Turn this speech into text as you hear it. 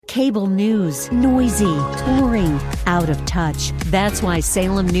Cable news, noisy, boring, out of touch. That's why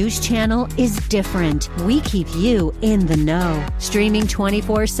Salem News Channel is different. We keep you in the know. Streaming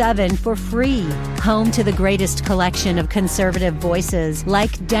 24/7 for free. Home to the greatest collection of conservative voices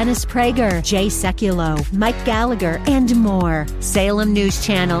like Dennis Prager, Jay Sekulow, Mike Gallagher, and more. Salem News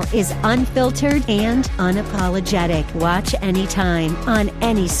Channel is unfiltered and unapologetic. Watch anytime, on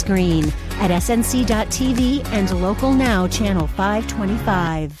any screen, at snc.tv and Local Now Channel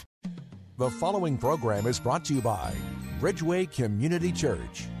 525. The following program is brought to you by Bridgeway Community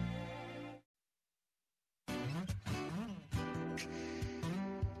Church.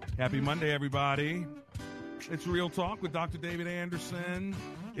 Happy Monday, everybody. It's Real Talk with Dr. David Anderson.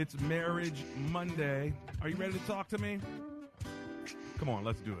 It's Marriage Monday. Are you ready to talk to me? Come on,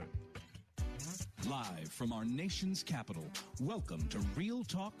 let's do it. Live from our nation's capital, welcome to Real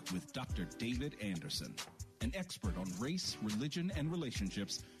Talk with Dr. David Anderson. An expert on race, religion, and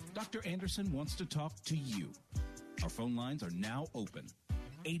relationships, Dr. Anderson wants to talk to you. Our phone lines are now open.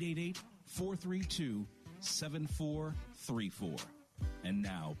 888-432-7434. And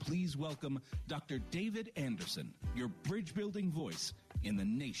now, please welcome Dr. David Anderson, your bridge-building voice in the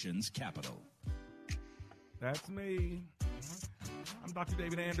nation's capital. That's me. I'm Dr.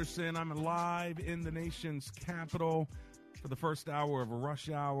 David Anderson. I'm live in the nation's capital for the first hour of a rush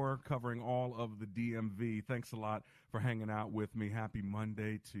hour covering all of the DMV. Thanks a lot for hanging out with me. Happy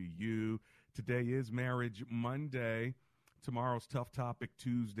Monday to you. Today is Marriage Monday. Tomorrow's Tough Topic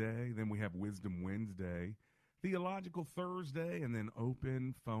Tuesday. Then we have Wisdom Wednesday, Theological Thursday, and then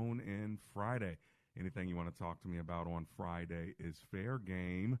Open Phone In Friday. Anything you want to talk to me about on Friday is fair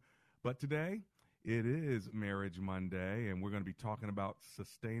game. But today, it is Marriage Monday, and we're going to be talking about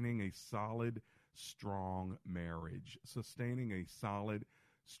sustaining a solid, strong marriage. Sustaining a solid,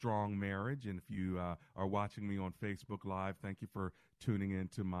 strong marriage. And if you are watching me on Facebook Live, thank you for tuning in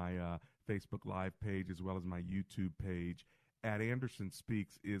to my Facebook Live page as well as my YouTube page. At Anderson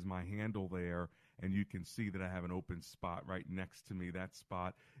Speaks is my handle there, and you can see that I have an open spot right next to me. That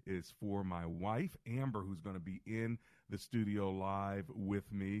spot is for my wife, Amber, who's going to be in the studio live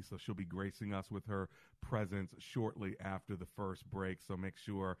with me. So she'll be gracing us with her presence shortly after the first break. So make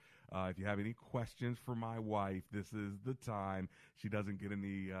sure if you have any questions for my wife, this is the time. She doesn't get in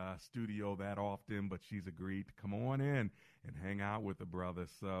the studio that often, but she's agreed to come on in and hang out with the brother.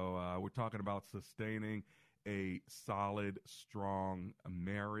 So we're talking about sustaining a solid, strong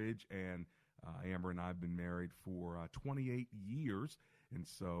marriage. And Amber and I have been married for 28 years. And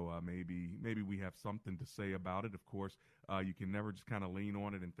so maybe we have something to say about it. Of course, you can never just kind of lean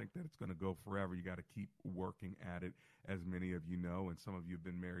on it and think that it's going to go forever. You got to keep working at it, as many of you know. And some of you have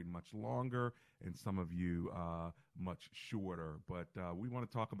been married much longer, and some of you much shorter. But we want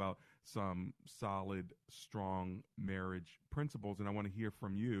to talk about some solid, strong marriage principles. And I want to hear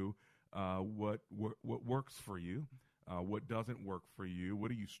from you what works for you. What doesn't work for you? What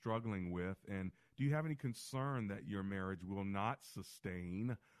are you struggling with? And do you have any concern that your marriage will not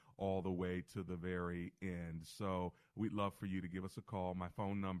sustain all the way to the very end? So we'd love for you to give us a call. My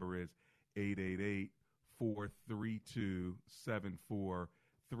phone number is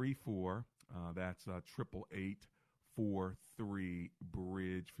 888-432-7434. That's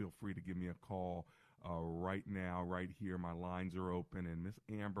 888-43-BRIDGE. Feel free to give me a call right now, right here. My lines are open, and Miss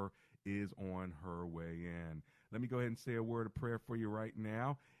Amber is on her way in. Let me go ahead and say a word of prayer for you right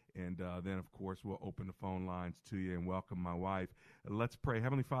now, and then, of course, we'll open the phone lines to you and welcome my wife. Let's pray.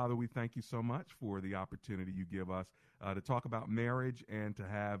 Heavenly Father, we thank you so much for the opportunity you give us to talk about marriage and to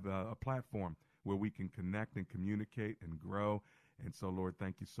have a platform where we can connect and communicate and grow. And so, Lord,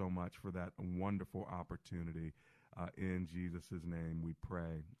 thank you so much for that wonderful opportunity. In Jesus' name we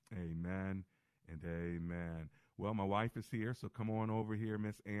pray. Amen and amen. Well, my wife is here, so come on over here,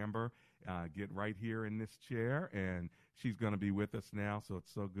 Miss Amber. Get right here in this chair, and she's going to be with us now, so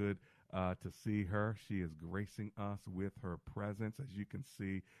it's so good to see her. She is gracing us with her presence, as you can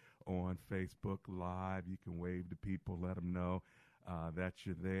see on Facebook Live. You can wave to people, let them know that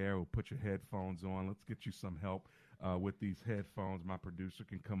you're there. We'll put your headphones on. Let's get you some help with these headphones. My producer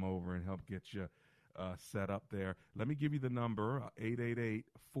can come over and help get you set up there. Let me give you the number,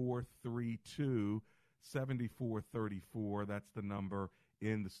 888-432-7434. That's the number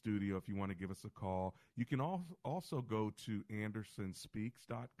in the studio if you want to give us a call. You can also go to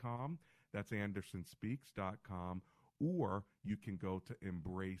AndersonSpeaks.com. That's AndersonSpeaks.com. Or you can go to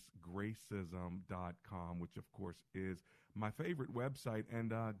EmbraceGracism.com, which, of course, is my favorite website.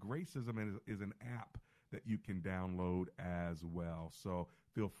 And Gracism is an app that you can download as well. So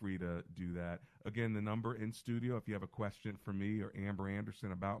feel free to do that. Again, the number in studio, if you have a question for me or Amber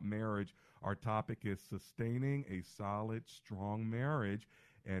Anderson about marriage, our topic is sustaining a solid, strong marriage.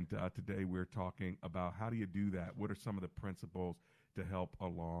 And today we're talking about how do you do that? What are some of the principles to help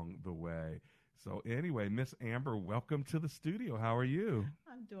along the way? So anyway, Miss Amber, welcome to the studio. How are you?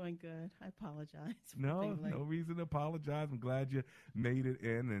 I'm doing good. I apologize. No reason to apologize. I'm glad you made it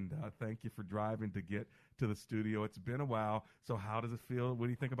in, and thank you for driving to get to the studio. It's been a while. So how does it feel? What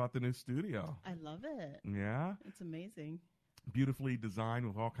do you think about the new studio? I love it. Yeah? It's amazing. Beautifully designed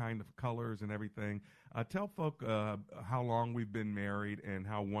with all kinds of colors and everything. Tell folk how long we've been married and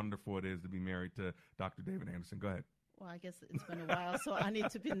how wonderful it is to be married to Dr. David Anderson. Go ahead. Well, I guess it's been a while, so I need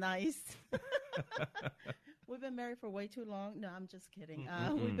to be nice. We've been married for way too long. No, I'm just kidding.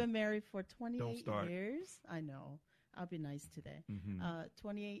 We've been married for 28 years. I know. I'll be nice today.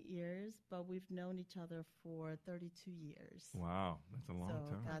 28 years, but we've known each other for 32 years. Wow, that's a long time.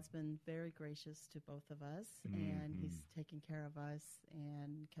 So God's been very gracious to both of us, and He's taken care of us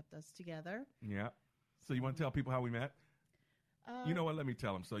and kept us together. Yeah. So you want to tell people how we met? You know what? Let me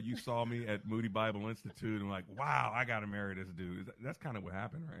tell them. So you saw me at Moody Bible Institute and like, wow, I got to marry this dude. That's kind of what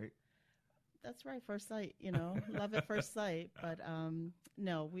happened, right? That's right. First sight, love at first sight. But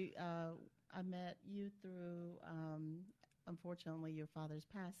no, I met you through, unfortunately, your father's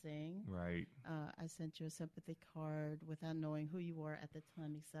passing. Right. I sent you a sympathy card without knowing who you were at the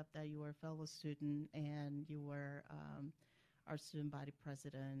time, except that you were a fellow student and you were our student body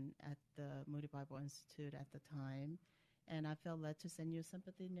president at the Moody Bible Institute at the time. And I felt led to send you a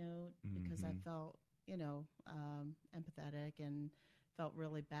sympathy note because I felt, empathetic and felt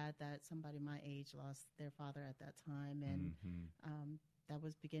really bad that somebody my age lost their father at that time. And that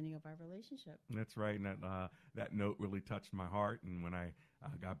was the beginning of our relationship. That's right. And that note really touched my heart. And when I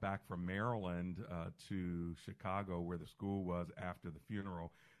got back from Maryland to Chicago, where the school was after the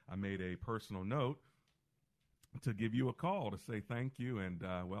funeral, I made a personal note to give you a call to say thank you. And,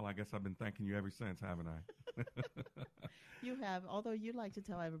 well, I guess I've been thanking you ever since, haven't I? You have, although you like to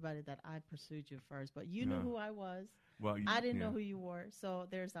tell everybody that I pursued you first, but you knew who I was. Well, I didn't know who you were. So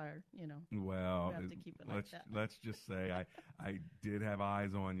there's our, well, we have to keep it like that. Let's just say I did have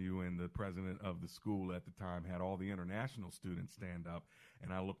eyes on you, and the president of the school at the time had all the international students stand up,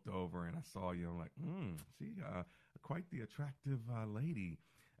 and I looked over and I saw you. I'm like, she quite the attractive lady.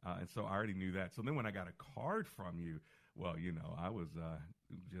 And so I already knew that. So then when I got a card from you, well, I was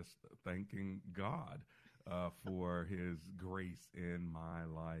just thanking God for his grace in my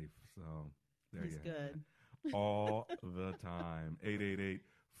life. So there He's you good. have it. All the time.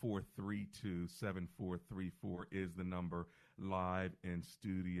 888-432-7434 is the number, live in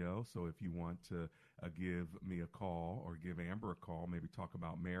studio. So if you want to give me a call or give Amber a call, maybe talk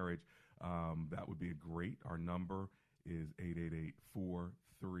about marriage, that would be great. Our number is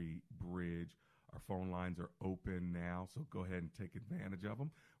 888-43-BRIDGE. Our phone lines are open now, so go ahead and take advantage of them.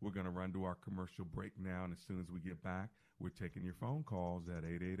 We're going to run to our commercial break now, and as soon as we get back, we're taking your phone calls at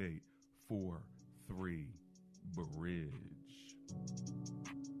 888-43-BRIDGE.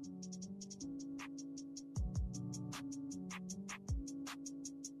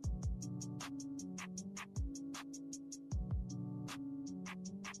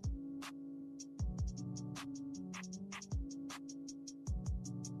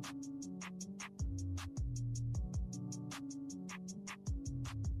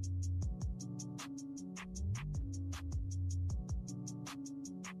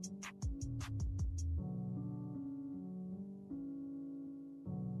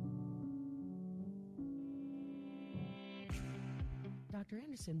 Dr.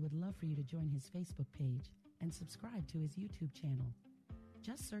 Anderson would love for you to join his Facebook page and subscribe to his YouTube channel.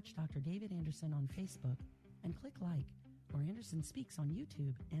 Just search Dr. David Anderson on Facebook and click like or Anderson Speaks on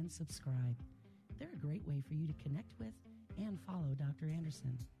YouTube and subscribe. They're a great way for you to connect with and follow Dr.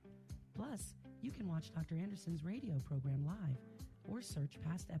 Anderson. Plus, you can watch Dr. Anderson's radio program live or search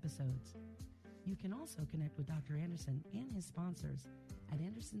past episodes. You can also connect with Dr. Anderson and his sponsors at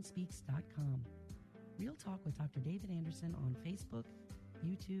AndersonSpeaks.com. Real Talk with Dr. David Anderson on Facebook,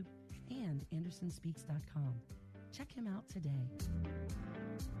 YouTube, and AndersonSpeaks.com. Check him out today.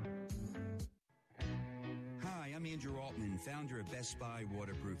 Hi, I'm Andrew Altman, founder of Best Buy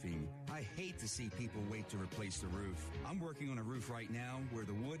Waterproofing. I hate to see people wait to replace the roof. I'm working on a roof right now where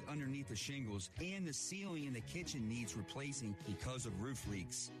the wood underneath the shingles and the ceiling in the kitchen needs replacing because of roof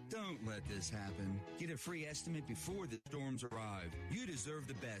leaks. Don't let this happen. Get a free estimate before the storms arrive. You deserve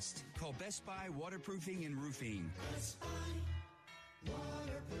the best. Call Best Buy Waterproofing and Roofing. Best Buy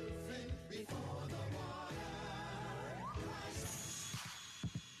Waterproofing before the water.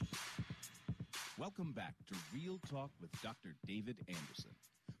 Welcome back to Real Talk with Dr. David Anderson.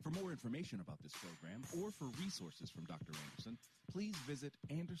 For more information about this program or for resources from Dr. Anderson, please visit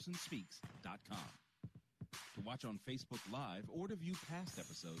AndersonSpeaks.com. To watch on Facebook Live or to view past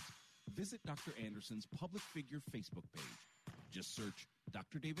episodes, visit Dr. Anderson's public figure Facebook page. Just search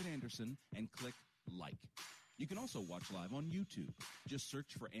Dr. David Anderson and click like. You can also watch live on YouTube. Just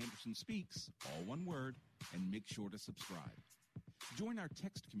search for Anderson Speaks, all one word, and make sure to subscribe. Join our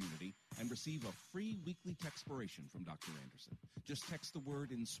text community and receive a free weekly textpiration from Dr. Anderson. Just text the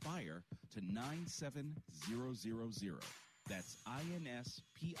word INSPIRE to 97000. That's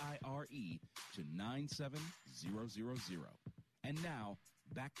INSPIRE to 97000. And now,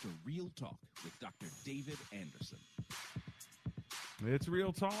 back to Real Talk with Dr. David Anderson. It's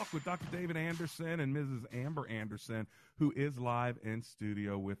Real Talk with Dr. David Anderson and Mrs. Amber Anderson, who is live in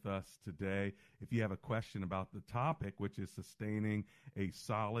studio with us today. If you have a question about the topic, which is sustaining a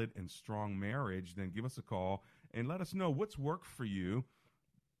solid and strong marriage, then give us a call and let us know what's worked for you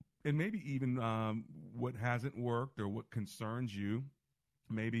and maybe even what hasn't worked or what concerns you.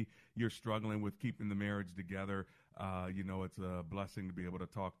 Maybe you're struggling with keeping the marriage together. It's a blessing to be able to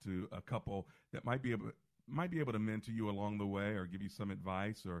talk to a couple that might be able to mentor you along the way or give you some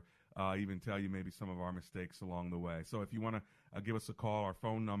advice or even tell you maybe some of our mistakes along the way. So if you want to give us a call, our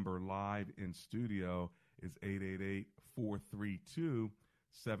phone number live in studio is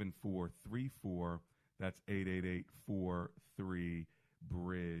 888-432-7434. That's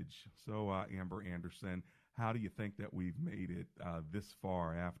 888-43-BRIDGE. So, Amber Anderson, how do you think that we've made it this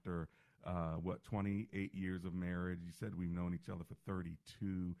far after 28 years of marriage? You said we've known each other for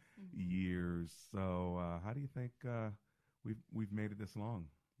 32 years. So how do you think we've made it this long?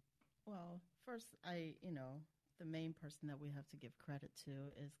 Well, first, the main person that we have to give credit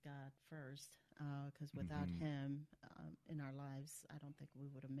to is God first, because without him in our lives, I don't think we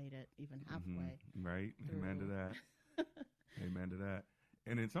would have made it even halfway. Right. Through. Amen to that. Amen to that.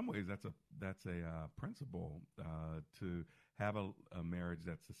 And in some ways, that's a principle to have a marriage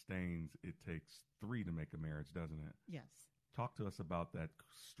that sustains. It takes three to make a marriage, doesn't it? Yes. Talk to us about that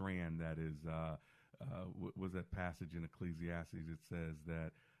strand that is, was that passage in Ecclesiastes? It says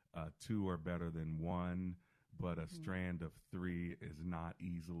that two are better than one, but a strand of three is not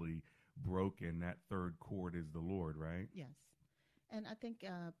easily broken. That third cord is the Lord, right? Yes. And I think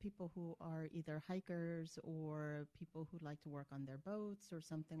people who are either hikers or people who like to work on their boats or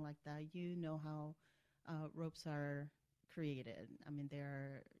something like that, how ropes are created. I mean, there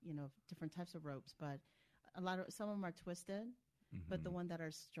are, different types of ropes, but some of them are twisted, but the ones that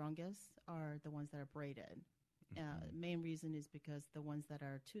are strongest are the ones that are braided. Main reason is because the ones that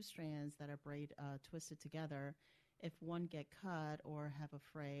are two strands that are twisted together, if one get cut or have a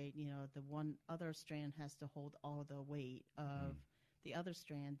fray, the one other strand has to hold all the weight of the other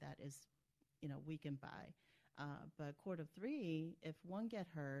strand that is, weakened by. But cord of three, if one get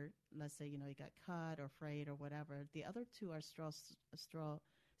hurt, let's say, you got cut or frayed or whatever, the other two are still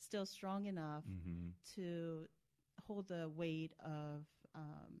strong enough to hold the weight of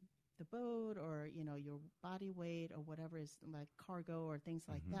the boat or, your body weight or whatever is like cargo or things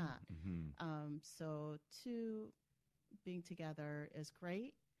like that. So two being together is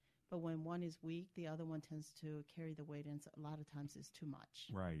great. But when one is weak, the other one tends to carry the weight, and a lot of times it's too much.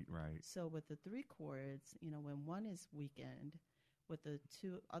 Right. So with the three cords, when one is weakened, with the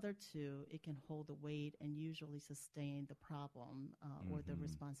other two, it can hold the weight and usually sustain the problem or the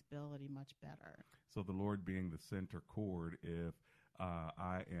responsibility much better. So the Lord being the center cord, if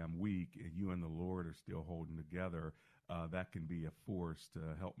I am weak and you and the Lord are still holding together, that can be a force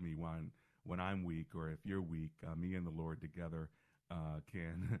to help me when I'm weak, or if you're weak, me and the Lord together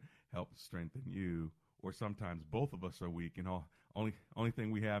can help strengthen you. Or sometimes both of us are weak, and only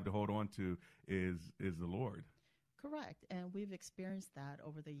thing we have to hold on to is the Lord. Correct. And we've experienced that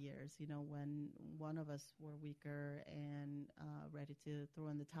over the years, when one of us were weaker and ready to throw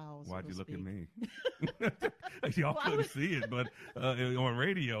in the towels. Why'd you look at me? Y'all couldn't see it, but on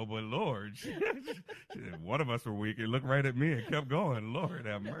radio, but Lord, one of us were weak and looked right at me and kept going. Lord,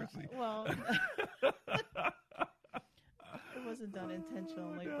 have mercy. Well, it wasn't done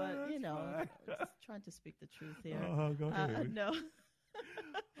intentionally, but, just trying to speak the truth here. Go ahead. No.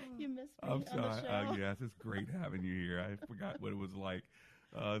 You missed me I'm sorry. on the show. Yes, it's great having you here. I forgot what it was like.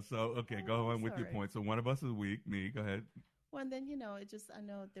 Go on with your point. So one of us is weak. Me, go ahead. Well, and then, I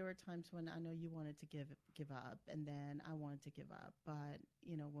know there were times when I know you wanted to give up, and then I wanted to give up. But,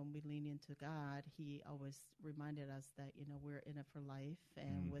 when we lean into God, he always reminded us that, we're in it for life,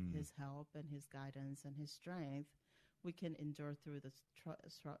 and with his help and his guidance and his strength, we can endure through the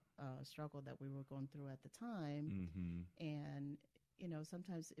struggle that we were going through at the time. And,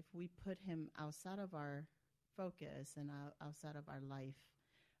 sometimes if we put him outside of our focus and outside of our life,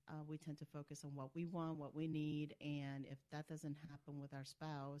 we tend to focus on what we want, what we need. And if that doesn't happen with our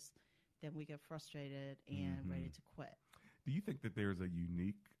spouse, then we get frustrated and ready to quit. Do you think that there's a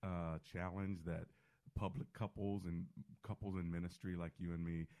unique challenge that public couples and couples in ministry like you and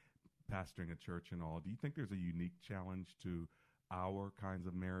me, pastoring a church and all, do you think there's a unique challenge to our kinds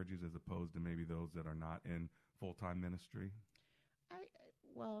of marriages as opposed to maybe those that are not in full-time ministry?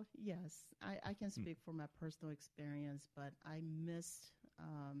 Well, yes, I can speak for my personal experience, but I missed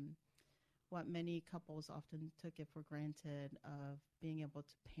what many couples often took it for granted of being able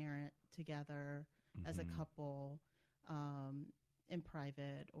to parent together as a couple in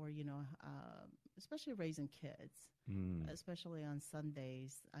private, or, especially raising kids, especially on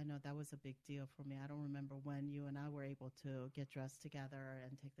Sundays. I know that was a big deal for me. I don't remember when you and I were able to get dressed together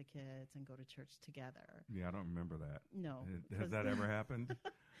and take the kids and go to church together. Yeah, I don't remember that. No. Has that ever happened?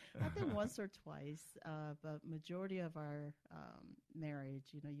 I think once or twice, but majority of our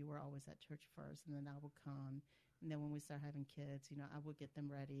marriage, you were always at church first, and then I would come. And then when we start having kids, I would get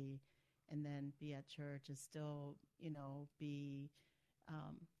them ready and then be at church and still, be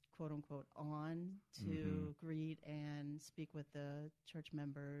quote unquote on to greet and speak with the church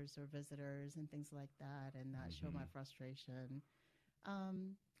members or visitors and things like that, and not show my frustration.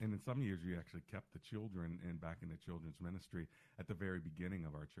 And in some years, you actually kept the children back in the children's ministry at the very beginning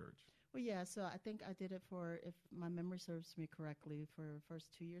of our church. Well, yeah, so I think I did it for, if my memory serves me correctly, for the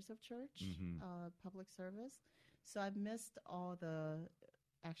first 2 years of church, public service. So I've missed all the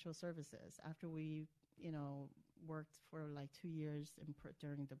actual services after we, worked for like 2 years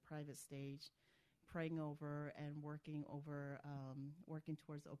during the private stage, praying over and working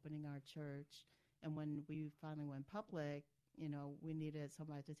towards opening our church. And when we finally went public, we needed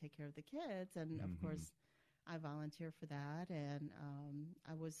somebody to take care of the kids. And of course, I volunteered for that. And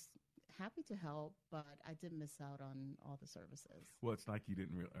I was happy to help, but I did miss out on all the services. Well, it's like you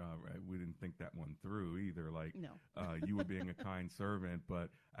didn't we didn't think that one through either. Like, no. You were being a kind servant,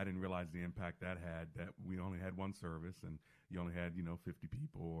 but I didn't realize the impact that had, that we only had one service and you only had, 50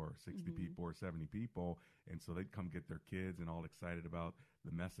 people or 60 people or 70 people. And so they'd come get their kids and all excited about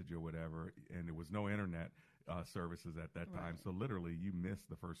the message or whatever. And there was no internet services at that time. So literally you missed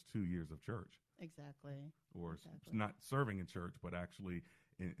the first 2 years of church. Exactly. Or not serving in church, but actually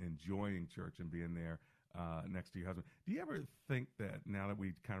enjoying church and being there next to your husband. Do you ever think that, now that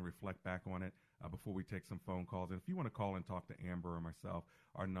we kind of reflect back on it, before we take some phone calls, and if you want to call and talk to Amber or myself,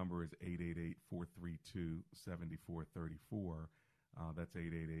 our number is 888-432-7434. That's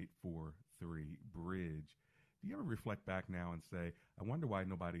 888-43-BRIDGE. Do you ever reflect back now and say, I wonder why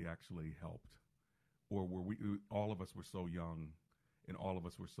nobody actually helped? Or all of us were so young and all of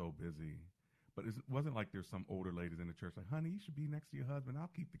us were so busy? But it wasn't like there's some older ladies in the church like, honey, you should be next to your husband. I'll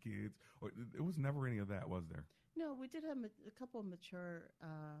keep the kids. Or it was never any of that, was there? No, we did have a couple of mature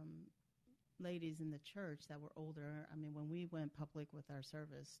ladies in the church that were older. I mean, when we went public with our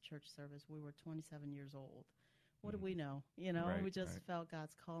church service, we were 27 years old. What do we know? Right, we just felt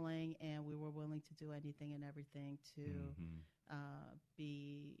God's calling, and we were willing to do anything and everything to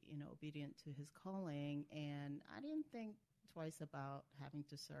be, obedient to his calling. And I didn't think twice about having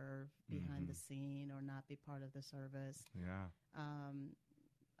to serve behind the scene or not be part of the service. Yeah.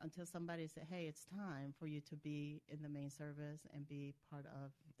 Until somebody said, hey, it's time for you to be in the main service and be part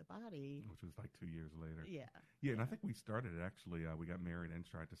of the body. Which was like 2 years later. Yeah. Yeah, and I think we started it actually, we got married and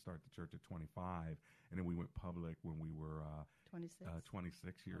tried to start the church at 25, and then we went public when we were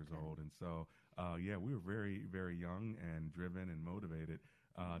 26 years old. And so, we were very, very young and driven and motivated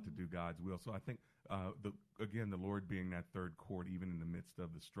to do God's will. So I think, the Lord being that third cord, even in the midst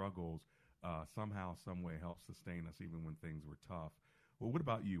of the struggles, somehow, some way helps sustain us even when things were tough. Well, what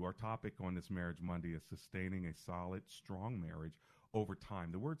about you? Our topic on this Marriage Monday is sustaining a solid, strong marriage over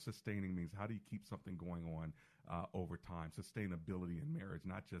time. The word sustaining means how do you keep something going on over time? Sustainability in marriage,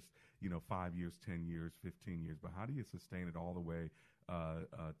 not just 5 years, 10 years, 15 years, but how do you sustain it all the way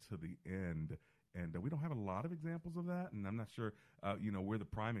to the end? And we don't have a lot of examples of that, and I'm not sure, we're the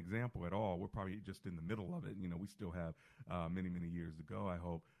prime example at all. We're probably just in the middle of it. We still have many, many years to go, I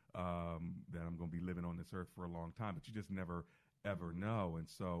hope, that I'm going to be living on this earth for a long time, but you just never, ever know. And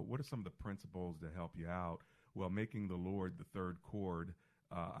so what are some of the principles that help you out? Well, making the Lord the third cord,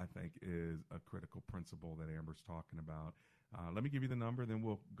 I think, is a critical principle that Amber's talking about. Let me give you the number, then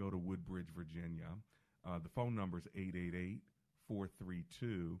we'll go to Woodbridge, Virginia. The phone number is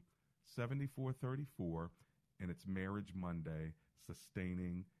 888-432-7434, and it's Marriage Monday,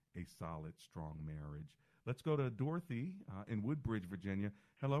 Sustaining a Solid, Strong Marriage. Let's go to Dorothy in Woodbridge, Virginia.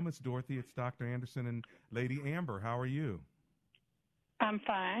 Hello, Miss Dorothy. It's Dr. Anderson and Lady Amber. How are you? I'm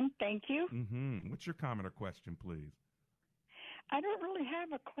fine, thank you. What's your comment or question, please? I don't really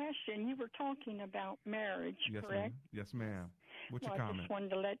have a question. You were talking about marriage, Yes, correct? Ma'am. Yes, ma'am. What's your I comment? just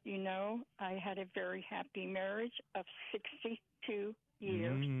wanted to let you know I had a very happy marriage of 62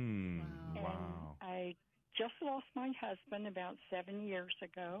 years. Wow. And I just lost my husband about 7 years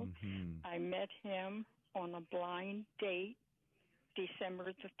ago. I met him on a blind date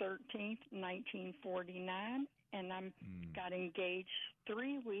December the 13th, 1949, and I got engaged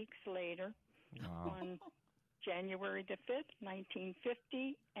 3 weeks later on January the 5th,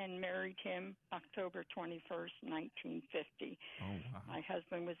 1950, and married him October 21st, 1950. Oh, wow. My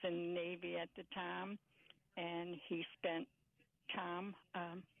husband was in the Navy at the time, and he spent time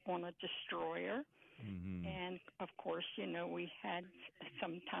on a destroyer. And, of course, you know, we had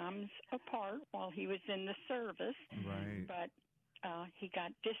some times apart while he was in the service. Right. But he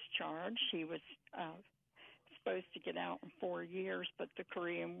got discharged. He was supposed to get out in 4 years, but the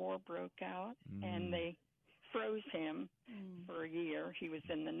Korean War broke out, and they froze him for a year. He was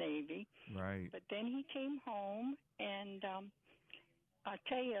in the Navy. Right. But then he came home, and I'll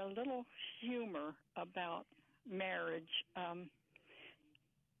tell you a little humor about marriage.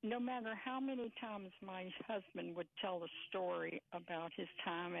 No matter how many times my husband would tell a story about his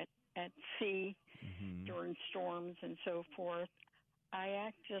time at sea during storms and so forth, I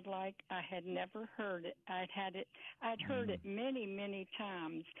acted like I had never heard it. I'd heard it many, many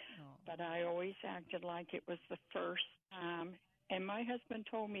times, but I always acted like it was the first time. And my husband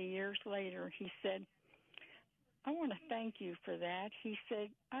told me years later, he said, I want to thank you for that. He said,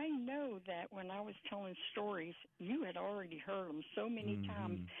 I know that when I was telling stories, you had already heard them so many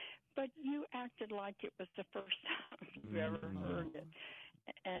times, but you acted like it was the first time you ever heard it.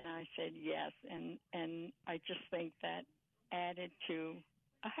 And I said, yes. And I just think that added to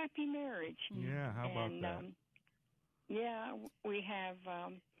a happy marriage. Yeah, how about that? Yeah, we had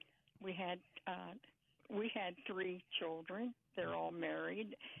 3 children. They're all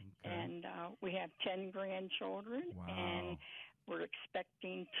married, and we have 10 grandchildren, and we're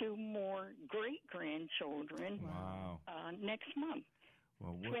expecting 2 more great-grandchildren next month.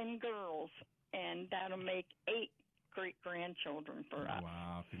 Well, twin girls, and that'll make 8 great-grandchildren for us.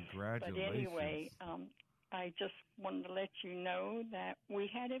 Wow, congratulations. But anyway, I just wanted to let you know that we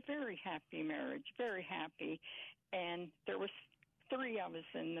had a very happy marriage, very happy, and there was 3 of us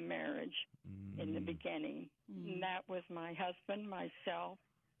in the marriage in the beginning. And that was my husband, myself,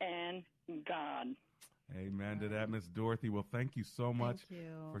 and God. Amen to that, Miss Dorothy. Well, thank you so much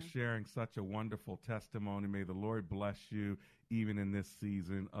for sharing such a wonderful testimony. May the Lord bless you even in this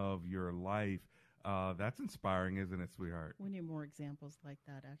season of your life. That's inspiring, isn't it, sweetheart? We need more examples like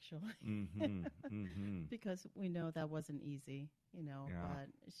that, actually. Because we know that wasn't easy, you know, but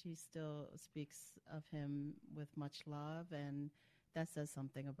she still speaks of him with much love, and that says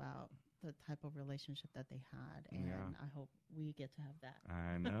something about the type of relationship that they had, and I hope we get to have that.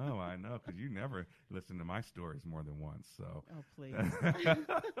 I know, because you never listen to my stories more than once. So, oh please.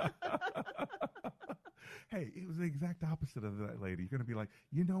 Hey, it was the exact opposite of that lady. You're going to be like,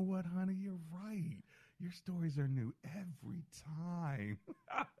 you know what, honey, you're right. Your stories are new every time.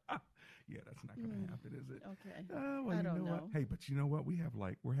 Yeah, that's not going to happen, is it? Okay. Well, I don't know. What? Hey, but you know what?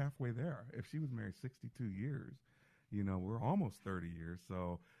 We're halfway there. If she was married 62 years, you know, we're almost 30 years.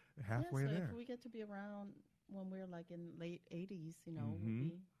 So halfway there. If we get to be around when we're like in late 80s, you know,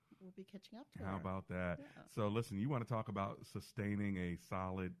 we'll be catching up to her. How about that? Yeah. So listen, you want to talk about sustaining a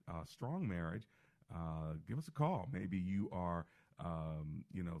solid, strong marriage, give us a call. Maybe you are,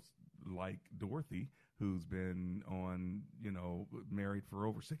 you know, like Dorothy, who's been married for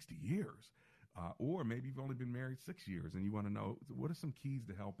over 60 years. Or maybe you've only been married 6 years and you want to know what are some keys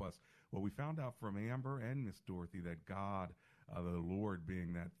to help us. Well, we found out from Amber and Miss Dorothy that God, the Lord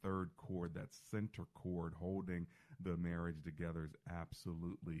being that third cord, that center cord holding the marriage together is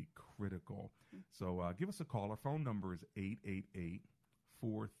absolutely critical. So give us a call. Our phone number is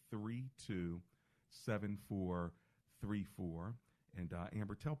 888-432-7434. And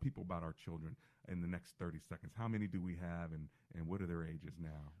Amber, tell people about our children in the next 30 seconds. How many do we have, and what are their ages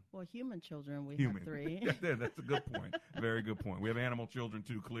now? Well, human children, we have 3. That's a good point. Very good point. We have animal children,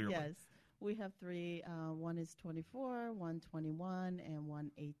 too, clearly. Yes. We have 3. One is 24, one 21, and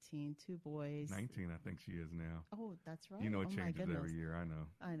one 18. 2 boys. 19, I think she is now. Oh, that's right. You know, it changes every year. I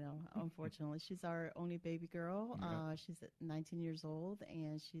know. Unfortunately, she's our only baby girl. She's 19 years old,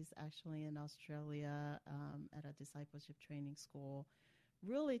 and she's actually in Australia at a discipleship training school.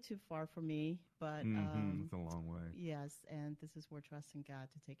 Really too far for me, but it's a long way. Yes, and this is where trusting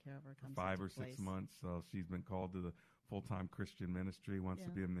God to take care of her comes 5 into or 6 place. months. So she's been called to the full-time Christian ministry, wants to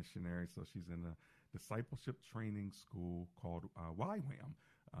be a missionary. So she's in a discipleship training school called YWAM,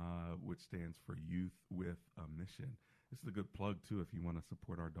 which stands for Youth with a Mission. This is a good plug, too, if you want to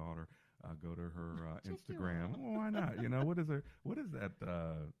support our daughter go to her Instagram. Well, why not? What is that?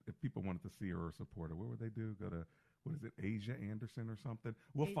 If people wanted to see her or support her, what would they do? Go to, what is it, Asia Anderson or something?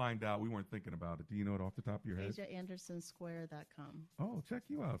 We'll find out. We weren't thinking about it. Do you know it off the top of your head? AsiaAndersonSquare.com. Oh, check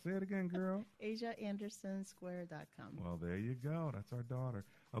you out. Say it again, girl. AsiaAndersonSquare.com. Well, there you go. That's our daughter.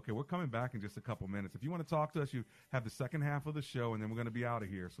 Okay, we're coming back in just a couple minutes. If you want to talk to us, you have the second half of the show, and then we're going to be out of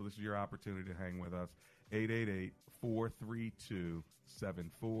here. So this is your opportunity to hang with us. 888-432-7434.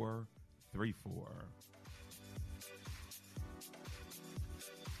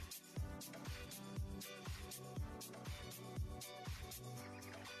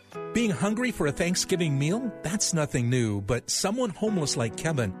 Being hungry for a Thanksgiving meal? That's nothing new, but someone homeless like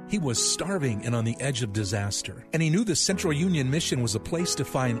Kevin, he was starving and on the edge of disaster. And he knew the Central Union Mission was a place to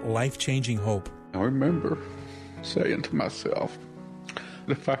find life-changing hope. I remember saying to myself,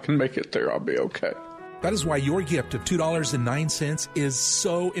 if I can make it there, I'll be okay. That is why your gift of $2.09 is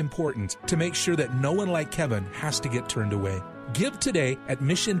so important, to make sure that no one like Kevin has to get turned away. Give today at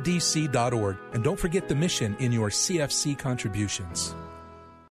missiondc.org, and don't forget the mission in your CFC contributions.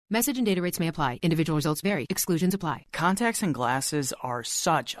 Message and data rates may apply. Individual results vary. Exclusions apply. Contacts and glasses are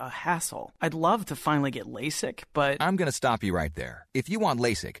such a hassle. I'd love to finally get LASIK, but... I'm going to stop you right there. If you want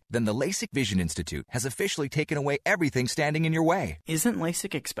LASIK, then the LASIK Vision Institute has officially taken away everything standing in your way. Isn't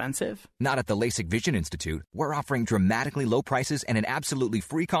LASIK expensive? Not at the LASIK Vision Institute. We're offering dramatically low prices and an absolutely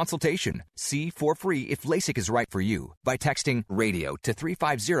free consultation. See for free if LASIK is right for you by texting RADIO to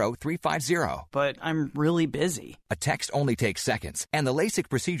 350-350. But I'm really busy. A text only takes seconds, and the LASIK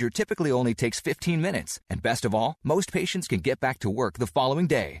procedure typically only takes 15 minutes. And best of all, most patients can get back to work the following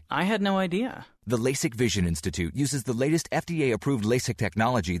day. I had no idea. The LASIK Vision Institute uses the latest FDA-approved LASIK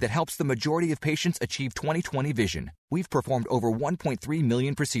technology that helps the majority of patients achieve 20/20 vision. We've performed over 1.3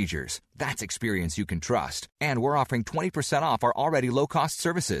 million procedures. That's experience you can trust. And we're offering 20% off our already low-cost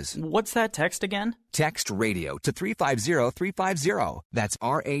services. What's that text again? Text RADIO to 350-350. That's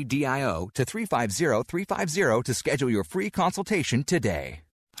RADIO to 350-350 to schedule your free consultation today.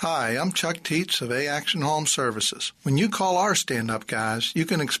 Hi, I'm Chuck Teets of A-Action Home Services. When you call our stand-up guys, you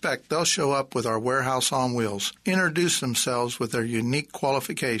can expect they'll show up with our warehouse on wheels, introduce themselves with their unique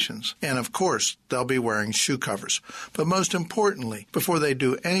qualifications, and of course, they'll be wearing shoe covers. But most importantly, before they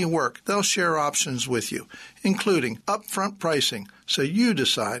do any work, they'll share options with you, including upfront pricing, so you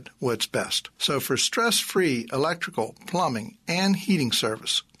decide what's best. So for stress-free electrical, plumbing, and heating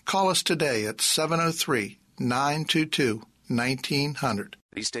service, call us today at 703-922-1900.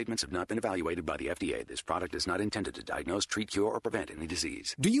 These statements have not been evaluated by the FDA. This product is not intended to diagnose, treat, cure, or prevent any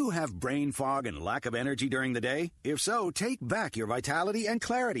disease. Do you have brain fog and lack of energy during the day? If so, take back your vitality and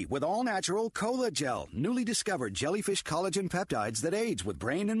clarity with all-natural Cola Gel, newly discovered jellyfish collagen peptides that aids with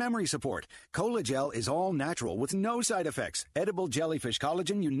brain and memory support. Cola Gel is all-natural with no side effects. Edible jellyfish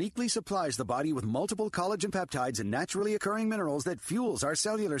collagen uniquely supplies the body with multiple collagen peptides and naturally occurring minerals that fuels our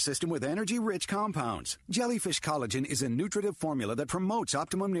cellular system with energy-rich compounds. Jellyfish collagen is a nutritive formula that promotes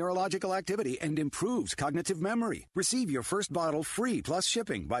optimum neurological activity and improves cognitive memory. Receive your first bottle free plus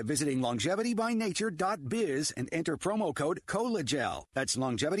shipping by visiting longevitybynature.biz and enter promo code COLAGEL. That's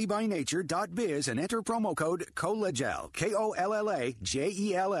longevitybynature.biz and enter promo code COLAGEL.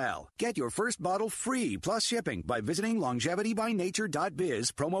 KOLLAGELL. Get your first bottle free plus shipping by visiting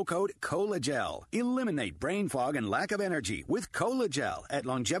longevitybynature.biz, promo code COLAGEL. Eliminate brain fog and lack of energy with COLAGEL at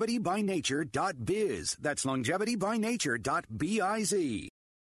longevitybynature.biz. That's longevitybynature.biz.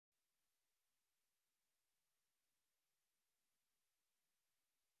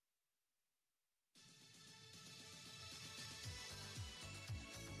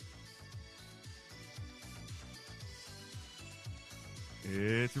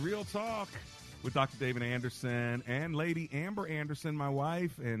 It's Real Talk with Dr. David Anderson and Lady Amber Anderson, my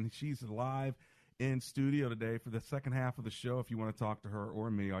wife, and she's live in studio today for the second half of the show. If you want to talk to her or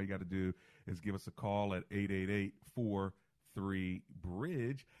me, all you got to do is give us a call at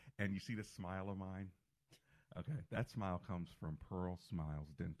 888-43-BRIDGE. And you see the smile of mine? Okay, that smile comes from Pearl Smiles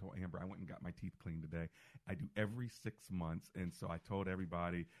Dental. Amber, I went and got my teeth cleaned today. I do every 6 months, and so I told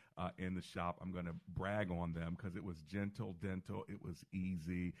everybody in the shop I'm going to brag on them because it was gentle dental. It was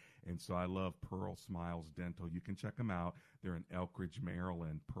easy, and so I love Pearl Smiles Dental. You can check them out. They're in Elkridge,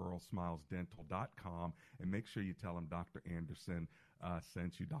 Maryland, pearlsmilesdental.com, and make sure you tell them Dr. Anderson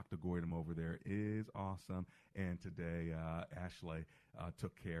sent you. Dr. Goydam over there is awesome, and today Ashley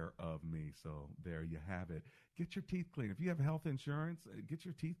took care of me, so there you have it. Get your teeth clean. If you have health insurance, get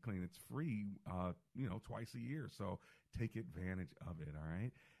your teeth clean. It's free, twice a year, so take advantage of it, all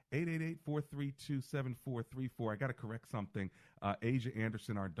right? 888-432-7434. I got to correct something. Asia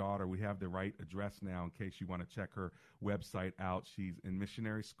Anderson, our daughter, we have the right address now in case you want to check her website out. She's in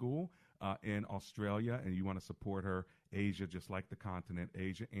missionary school in Australia and you want to support her, Asia, just like the continent,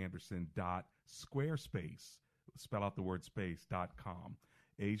 asiaanderson.squarespace. Spell out the word space.com.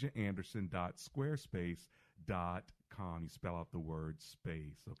 asiaanderson.squarespace.com. You spell out the word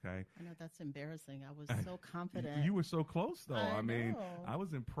space, okay? I know that's embarrassing. I was so confident. You were so close, though. I mean, know. I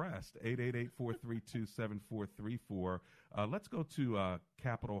was impressed. 888-432-7434. Let's go to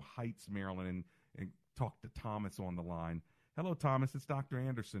Capitol Heights, Maryland, and talk to Thomas on the line. Hello, Thomas. It's Dr.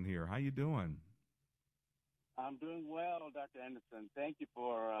 Anderson here. How you doing? I'm doing well, Dr. Anderson. Thank you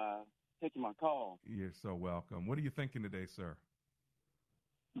for taking my call. You're so welcome. What are you thinking today, sir?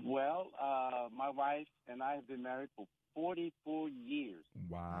 Well, my wife and I have been married for 44 years.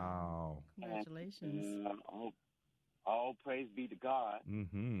 Wow. Congratulations. And, all praise be to God.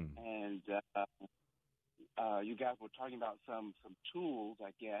 Mm-hmm. And you guys were talking about some tools,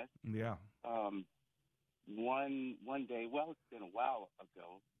 I guess. Yeah. One day, well, it's been a while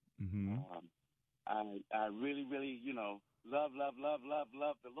ago, mm-hmm. I really, really, love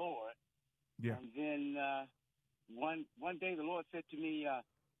the Lord. Yeah. And then one day the Lord said to me,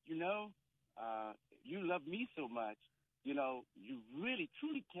 you love me so much, you really,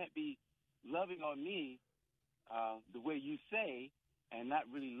 truly can't be loving on me the way you say and not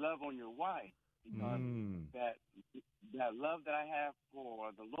really love on your wife. Because that love that I have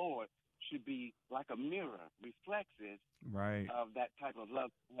for the Lord should be like a mirror, reflexive right. of that type of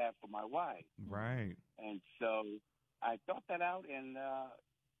love I have for my wife. Right. And so I thought that out, and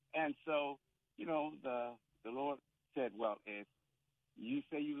so the Lord said, well, if you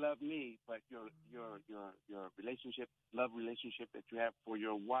say you love me, but your love relationship that you have for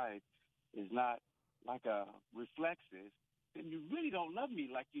your wife is not like a reflexive, then you really don't love me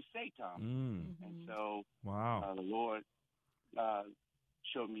like you say, Tom. Mm. And so wow. The Lord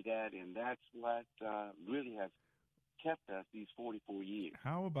showed me that, and that's what really has kept us these 44 years.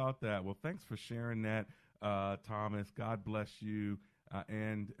 How about that? Well, thanks for sharing that, Thomas. God bless you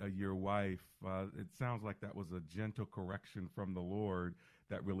and your wife. It sounds like that was a gentle correction from the Lord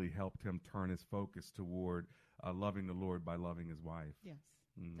that really helped him turn his focus toward loving the Lord by loving his wife. Yes,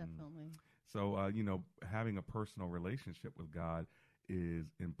 definitely. So, having a personal relationship with God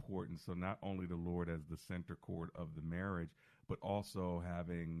is important. So not only the Lord as the center cord of the marriage, but also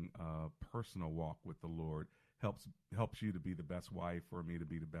having a personal walk with the Lord helps you to be the best wife or me to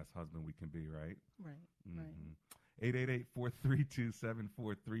be the best husband we can be, right? Right, mm-hmm. Right.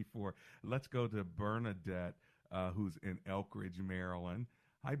 888-432-7434. Let's go to Bernadette, who's in Elkridge, Maryland.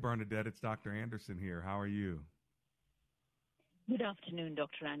 Hi, Bernadette. It's Dr. Anderson here. How are you? Good afternoon,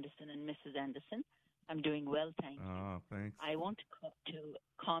 Dr. Anderson and Mrs. Anderson. I'm doing well, thank you. Oh, thanks. I want to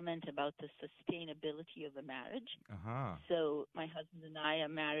comment about the sustainability of the marriage. Uh-huh. So my husband and I are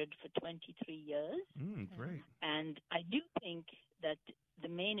married for 23 years. Great. And I do think that the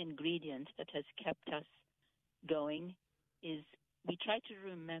main ingredient that has kept us going is we try to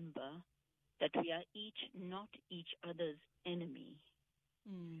remember that we are not each other's enemy.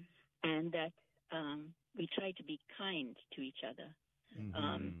 And that we try to be kind to each other.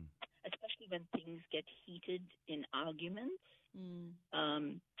 Especially when things get heated in arguments.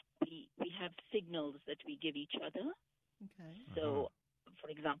 We have signals that we give each other. Okay. So, for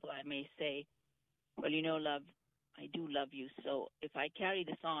example, I may say, well, love, I do love you. So if I carry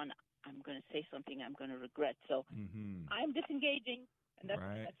this on, I'm going to say something I'm going to regret. So I'm disengaging. And that's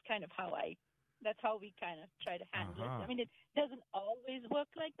kind of that's how we kind of try to handle it. I mean, it doesn't always work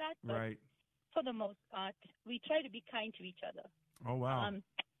like that. But for the most part, we try to be kind to each other. Oh, wow.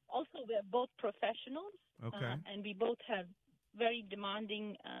 Also, we're both professionals, and we both have very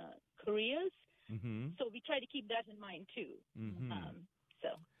demanding careers. So we try to keep that in mind, too.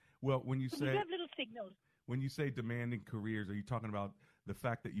 Well, when you say... we have little signals. When you say demanding careers, are you talking about the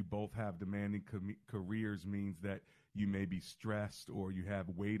fact that you both have demanding careers means that you may be stressed or you have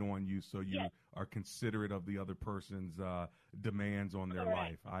weight on you, so you are considerate of the other person's demands on their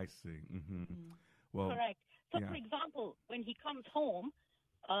life? I see. Well, correct. So, for example, when he comes home,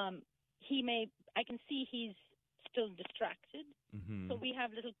 I can see he's still distracted. So we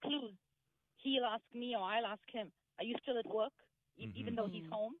have little clues. He'll ask me or I'll ask him, are you still at work? Even though he's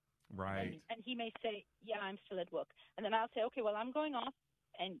home. Right. And he may say, yeah, I'm still at work. And then I'll say, okay, well, I'm going off,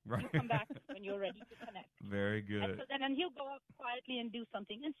 and you come back when you're ready to connect. Very good. And so then he'll go out quietly and do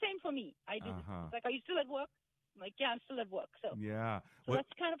something. And same for me. I do this. It's like, are you still at work? I'm like, yeah, I'm still at work. So that's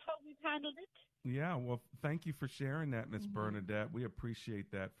kind of how we've handled it. Yeah, well, thank you for sharing that, Miss Bernadette. We appreciate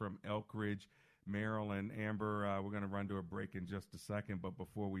that from Elkridge, Maryland. Amber, we're going to run to a break in just a second, but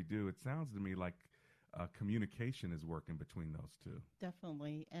before we do, it sounds to me like communication is working between those two.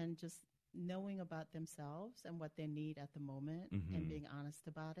 Definitely, and just knowing about themselves and what they need at the moment and being honest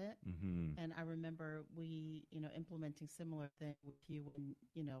about it. And I remember we, implementing similar thing with you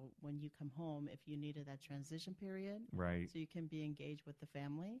when you come home, if you needed that transition period, right? So you can be engaged with the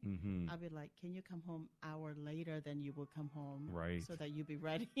family. I'd be like, can you come home an hour later than you would come home, right? So that you be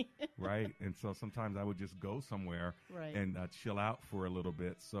ready, right? And so sometimes I would just go somewhere, right, and chill out for a little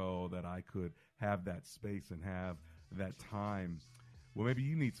bit so that I could have that space and have that time. Well, maybe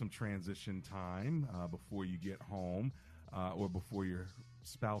you need some transition time before you get home or before your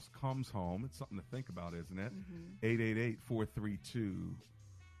spouse comes home. It's something to think about, isn't it?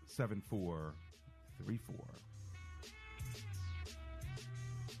 888-432-7434.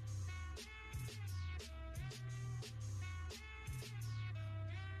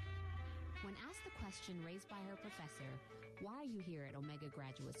 When asked the question raised by her professor, "Why are you here at Omega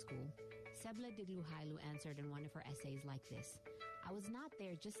Graduate School?" Sebla Digluhailu answered in one of her essays like this: "I was not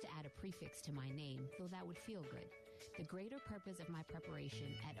there just to add a prefix to my name, though that would feel good. The greater purpose of my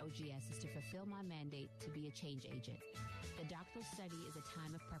preparation at OGS is to fulfill my mandate to be a change agent. The doctoral study is a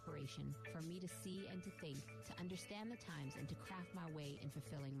time of preparation for me to see and to think, to understand the times, and to craft my way in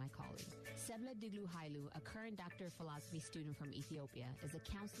fulfilling my calling." Sebla Digluhailu, a current Doctor of Philosophy student from Ethiopia, is a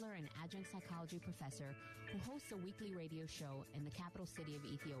counselor and adjunct psychology professor who hosts a weekly radio show in the capital city of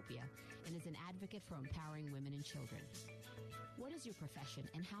Ethiopia and is an advocate for empowering women and children. What is your profession,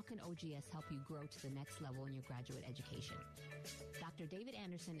 and how can OGS help you grow to the next level in your graduate education? Dr. David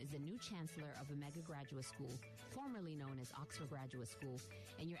Anderson is the new chancellor of Omega Graduate School, formerly known as Oxford Graduate School,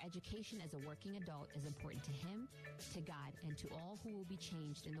 and your education as a working adult is important to him, to God, and to all who will be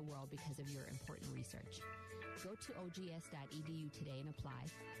changed in the world because of your important research. Go to ogs.edu today and apply,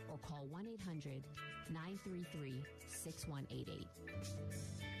 or call 1-800-933-6188.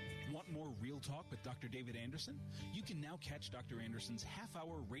 Want more Real Talk with Dr. David Anderson? You can now catch Dr. Anderson's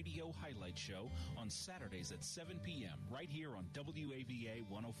half-hour radio highlight show on Saturdays at 7 p.m. right here on WAVA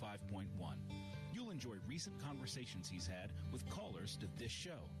 105.1. You'll enjoy recent conversations he's had with callers to this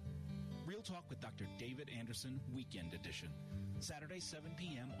show. Real Talk with Dr. David Anderson Weekend Edition, Saturday 7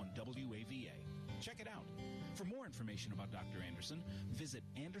 p.m. on WAVA. Check it out. For more information about Dr. Anderson, visit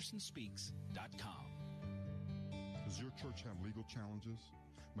andersonspeaks.com. Does your church have legal challenges?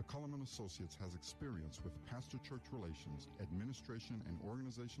 McCullum & Associates has experience with pastor-church relations, administration and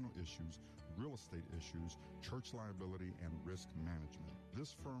organizational issues, real estate issues, church liability, and risk management.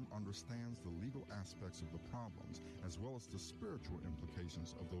 This firm understands the legal aspects of the problems as well as the spiritual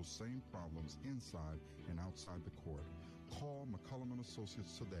implications of those same problems inside and outside the court. Call McCullum &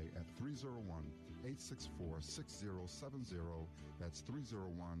 Associates today at 301-864-6070. That's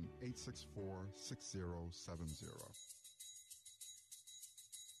 301-864-6070.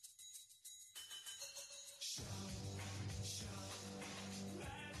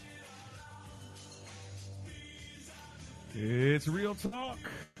 It's Real Talk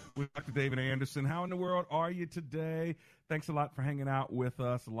with Dr. David Anderson. How in the world are you today? Thanks a lot for hanging out with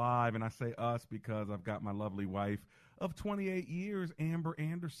us live. And I say us because I've got my lovely wife of 28 years, Amber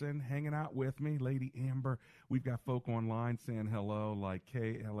Anderson, hanging out with me. Lady Amber. We've got folk online saying hello, like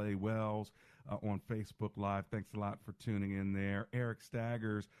KLA Wells on Facebook Live. Thanks a lot for tuning in there. Eric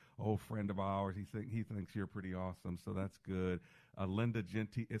Staggers, old friend of ours, he thinks you're pretty awesome, so that's good. Linda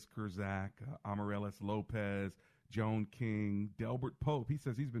Genti Iskerzak, Amarellis Lopez, Joan King, Delbert Pope. He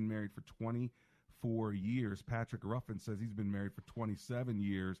says he's been married for 24 years. Patrick Ruffin says he's been married for 27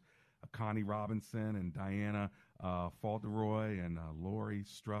 years. Connie Robinson and Diana Falderoy and Lori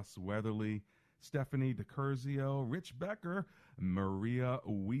Struss Weatherly, Stephanie DeCurzio, Rich Becker, Maria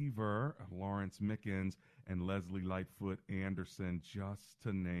Weaver, Lawrence Mickens, and Leslie Lightfoot Anderson, just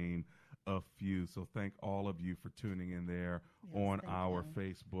to name a few. So thank all of you for tuning in there on our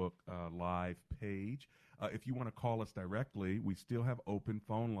Facebook Live page. If you want to call us directly, we still have open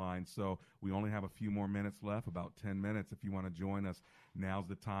phone lines, so we only have a few more minutes left, about 10 minutes. If you want to join us, now's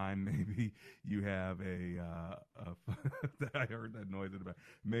the time. Maybe you have I heard that noise in the back.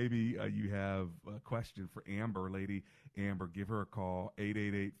 Maybe you have a question for Amber. Lady Amber, give her a call,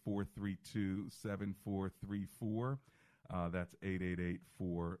 888-432-7434. That's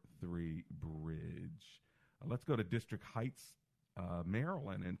 888-43-BRIDGE. Let's go to District Heights,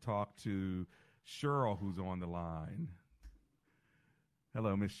 Maryland, and talk to Cheryl, who's on the line.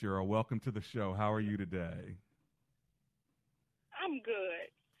 Hello, Miss Cheryl. Welcome to the show. How are you today? I'm good.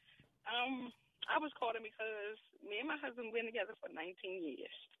 I was calling because me and my husband been together for 19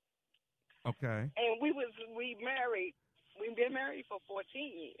 years. Okay. And we've been married for 14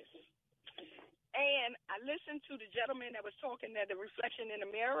 years. And I listened to the gentleman that was talking at the reflection in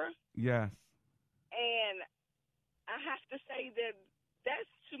the mirror. Yes. And I have to say that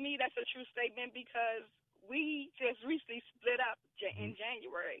that's to me, that's a true statement because we just recently split up in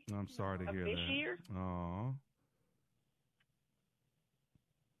January. I'm sorry to hear this that. year. Aw.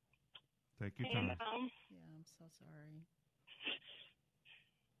 Take your time. Yeah, I'm so sorry.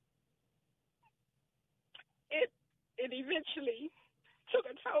 It eventually took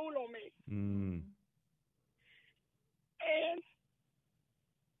a toll on me. And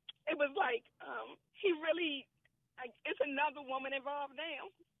it was like he really, it's another woman involved now.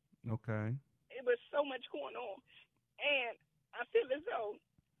 Okay. It was so much going on. And I feel as though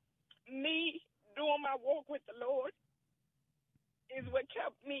me doing my walk with the Lord is what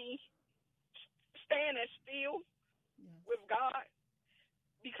kept me standing still with God.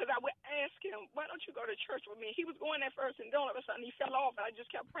 Because I would ask him, why don't you go to church with me? He was going at first, and then all of a sudden he fell off, and I just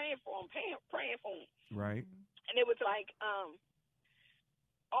kept praying for him, praying for him. Right. And it was like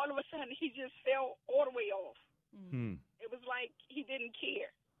all of a sudden he just fell all the way off. It was like he didn't care.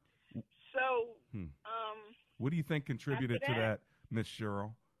 So what do you think contributed to that, Miss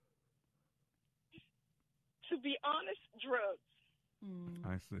Cheryl? To be honest, drugs.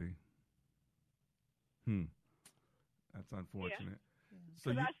 I see. That's unfortunate. Yeah.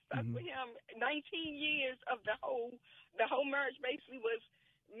 So I stuck with him 19 years of the whole marriage basically was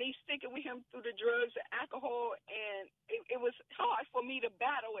me sticking with him through the drugs and alcohol, and it was hard for me to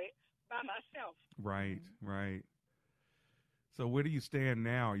battle it by myself. Right. So where do you stand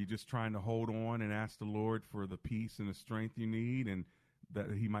now? Are you just trying to hold on and ask the Lord for the peace and the strength you need and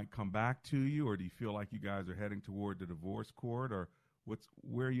that he might come back to you, or do you feel like you guys are heading toward the divorce court, or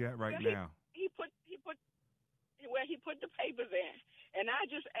where are you at right now? He put the papers in, and I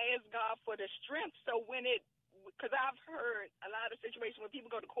just asked God for the strength. So because I've heard a lot of situations when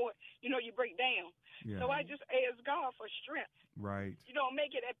people go to court, you break down. Yeah. So I just asked God for strength. Right.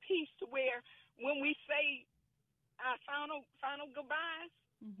 Make it at peace to where when we say our final goodbyes,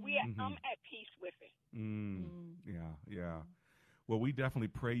 I'm at peace with it. Yeah. Well, we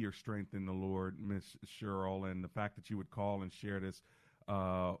definitely pray your strength in the Lord, Miss Cheryl, and the fact that you would call and share this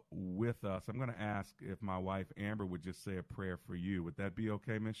with us. I'm going to ask if my wife Amber would just say a prayer for you. Would that be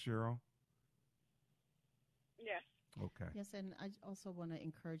okay, Miss Cheryl? Yes. Okay. Yes, and I also want to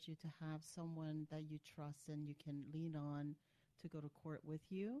encourage you to have someone that you trust and you can lean on to go to court with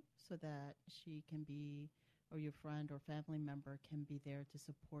you, so that she can be, or your friend or family member can be there to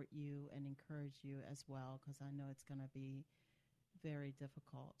support you and encourage you as well, because I know it's going to be very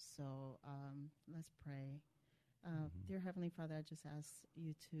difficult. So let's pray. Dear Heavenly Father, I just ask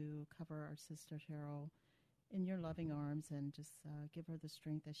you to cover our sister Cheryl in your loving arms and just give her the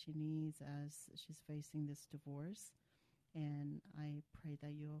strength that she needs as she's facing this divorce. And I pray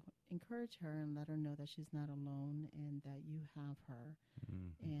that you'll encourage her and let her know that she's not alone and that you have her,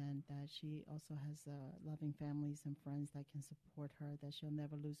 and that she also has loving families and friends that can support her, that she'll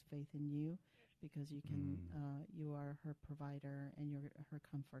never lose faith in you, because you can, you are her provider and you're her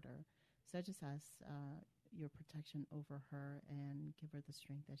comforter. So I just ask your protection over her and give her the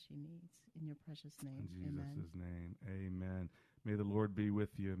strength that she needs. In your precious name, in amen. Jesus' name, amen. May the Lord be with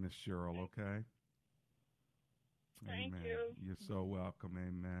you, Miss Cheryl, okay? Thank amen. you. You're so welcome,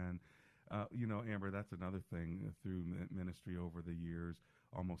 amen. Amber, that's another thing through ministry over the years,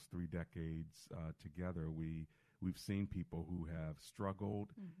 almost 3 decades together. We've seen people who have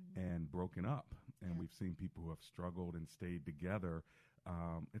struggled and broken up, and we've seen people who have struggled and stayed together.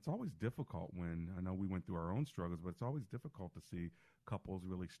 It's always difficult when, I know we went through our own struggles, but it's always difficult to see couples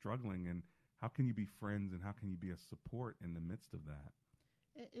really struggling. And how can you be friends and how can you be a support in the midst of that?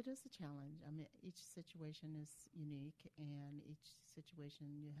 It is a challenge. I mean, each situation is unique, and each situation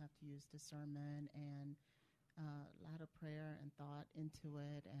you have to use discernment and a lot of prayer and thought into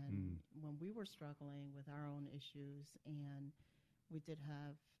it. And when we were struggling with our own issues, and we did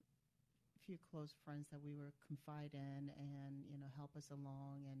have a few close friends that we were confide in and, help us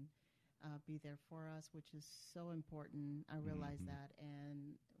along and be there for us, which is so important. I realized that.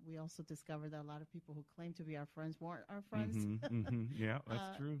 And we also discovered that a lot of people who claim to be our friends weren't our friends. Yeah,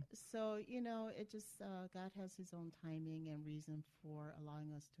 that's true. So, it just, God has his own timing and reason for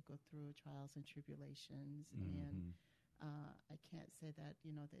allowing us to go through trials and tribulations. And I can't say that,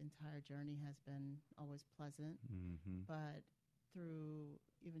 the entire journey has been always pleasant, but through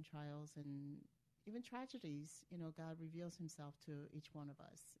even trials and even tragedies, God reveals himself to each one of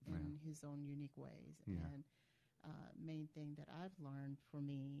us in his own unique ways. And main thing that I've learned for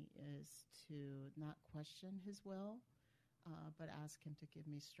me is to not question his will, but ask him to give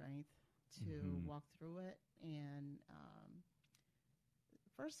me strength to walk through it. And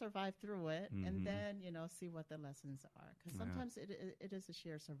first survive through it, and then, see what the lessons are. Because sometimes it is a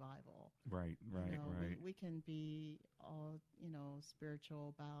shared survival. Right. We can be all,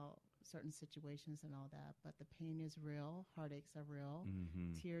 spiritual about certain situations and all that, but the pain is real, heartaches are real,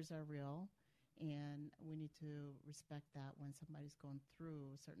 tears are real, and we need to respect that when somebody's going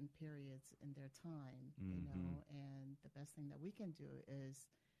through certain periods in their time, and the best thing that we can do is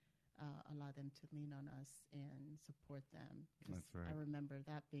allow them to lean on us and support them. That's right. I remember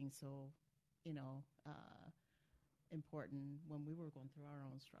that being so, important when we were going through our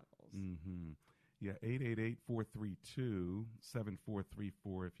own struggles. Yeah,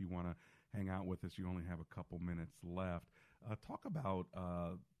 888-432-7434 if you want to hang out with us. You only have a couple minutes left. Talk about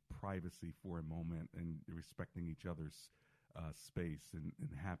privacy for a moment and respecting each other's space and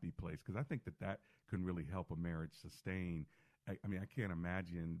happy place, because I think that can really help a marriage sustain. I mean, I can't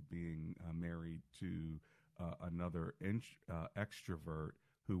imagine being married to another extrovert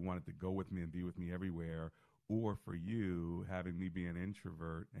who wanted to go with me and be with me everywhere, or for you having me be an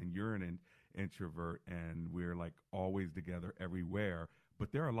introvert and you're an introvert and we're like always together everywhere.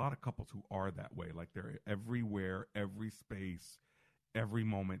 But there are a lot of couples who are that way, like they're everywhere, every space, every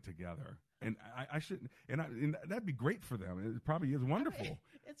moment together. And I shouldn't, and that'd be great for them. It probably is wonderful. I mean,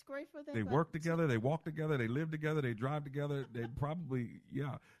 it's great for them. They work together, they walk together, they live together, they drive together. They probably,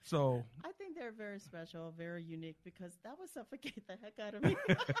 So I think they're very special, very unique, because that would suffocate the heck out of me.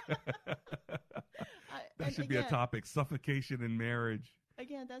 That should be a topic: suffocation in marriage.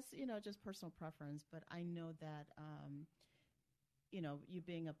 Again, that's just personal preference, but I know that you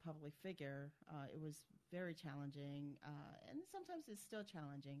being a public figure, it was very challenging, and sometimes it's still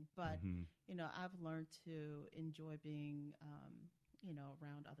challenging. But I've learned to enjoy being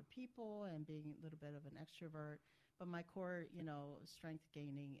around other people and being a little bit of an extrovert. But my core, strength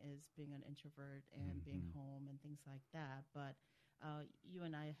gaining is being an introvert and being home and things like that. But you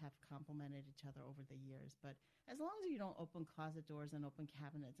and I have complemented each other over the years. But as long as you don't open closet doors and open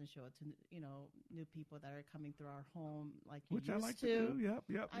cabinets and show it to, new people that are coming through our home like you Which used I like to do.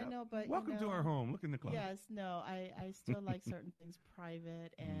 Yep. I know, but welcome to our home. Look in the closet. Yes, no, I still like certain things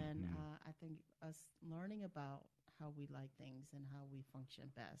private, and I think us learning about how we like things and how we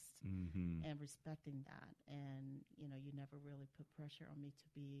function best, and respecting that. And, you never really put pressure on me to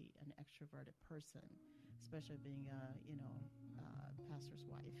be an extroverted person, especially being a, pastor's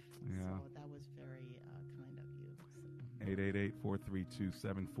wife. Yeah. So that was very kind of you.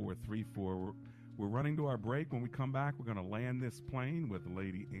 888-432-7434. We're running to our break. When we come back, we're going to land this plane with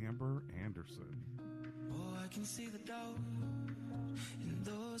Lady Amber Anderson. Oh, I can see the doubt in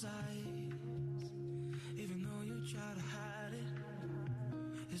those eyes. Even though you try to hide it,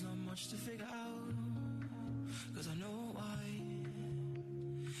 there's not much to figure out, 'cause I know why.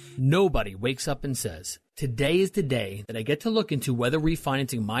 Nobody wakes up and says, today is the day that I get to look into whether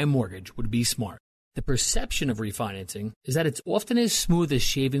refinancing my mortgage would be smart. The perception of refinancing is that it's often as smooth as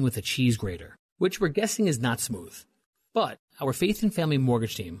shaving with a cheese grater, which we're guessing is not smooth. But our Faith and Family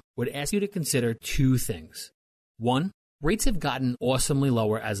Mortgage team would ask you to consider two things. One, rates have gotten awesomely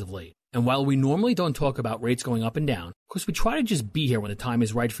lower as of late. And while we normally don't talk about rates going up and down, because we try to just be here when the time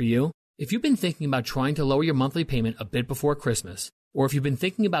is right for you, if you've been thinking about trying to lower your monthly payment a bit before Christmas, or if you've been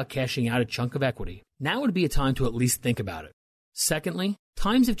thinking about cashing out a chunk of equity, now would be a time to at least think about it. Secondly,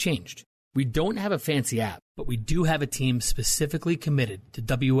 times have changed. We don't have a fancy app, but we do have a team specifically committed to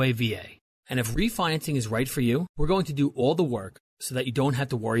WAVA. And if refinancing is right for you, we're going to do all the work so that you don't have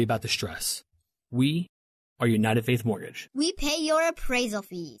to worry about the stress. We are United Faith Mortgage. We pay your appraisal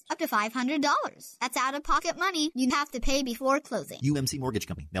fees, up to $500. That's out-of-pocket money you'd have to pay before closing. UMC Mortgage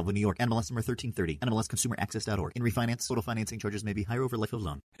Company, Melville, New York. NMLS number 1330. NMLSConsumerAccess.org. In refinance, total financing charges may be higher over life of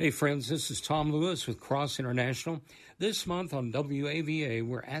loan. Hey, friends, this is Tom Lewis with Cross International. This month on WAVA,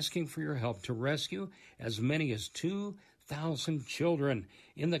 we're asking for your help to rescue as many as 2,000 children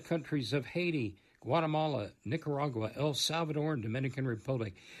in the countries of Haiti, Guatemala, Nicaragua, El Salvador, and Dominican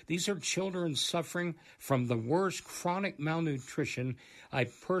Republic. These are children suffering from the worst chronic malnutrition I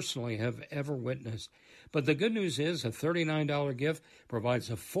personally have ever witnessed. But the good news is a $39 gift provides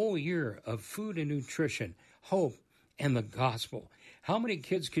a full year of food and nutrition, hope, and the gospel. How many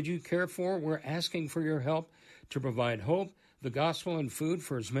kids could you care for? We're asking for your help to provide hope, the gospel, and food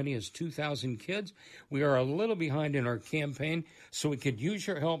for as many as 2,000 kids. We are a little behind in our campaign, so we could use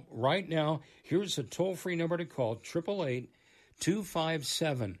your help right now. Here's a toll-free number to call,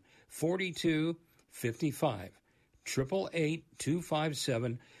 888-257-4255.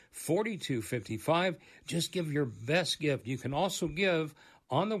 888-257-4255. Just give your best gift. You can also give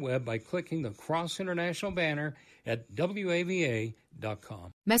on the web by clicking the Cross International banner at WAVA.com.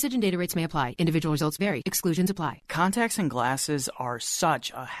 Message and data rates may apply. Individual results vary. Exclusions apply. Contacts and glasses are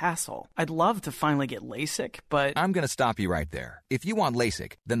such a hassle. I'd love to finally get LASIK, but I'm going to stop you right there. If you want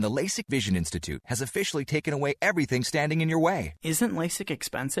LASIK, then the LASIK Vision Institute has officially taken away everything standing in your way. Isn't LASIK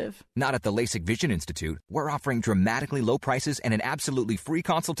expensive? Not at the LASIK Vision Institute. We're offering dramatically low prices and an absolutely free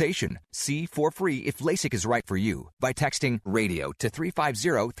consultation. See for free if LASIK is right for you by texting RADIO to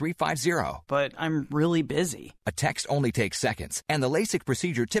 350-350. But I'm really busy. A text only takes seconds, and the LASIK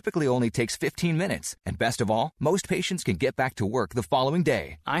procedure typically only takes 15 minutes. And best of all, most patients can get back to work the following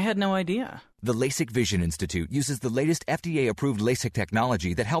day. I had no idea. The LASIK Vision Institute uses the latest FDA-approved LASIK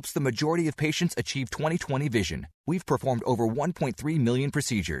technology that helps the majority of patients achieve 20/20 vision. We've performed over 1.3 million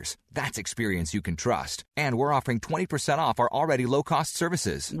procedures. That's experience you can trust. And we're offering 20% off our already low-cost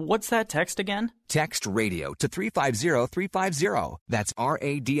services. What's that text again? Text RADIO to 350-350. That's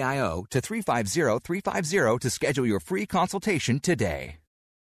RADIO to 350-350 to schedule your free consultation today.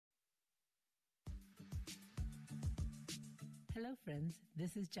 Hello, friends.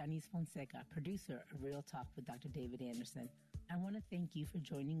 This is Janice Fonseca, producer of Real Talk with Dr. David Anderson. I want to thank you for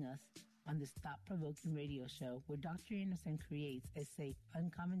joining us on this thought-provoking radio show where Dr. Anderson creates a safe,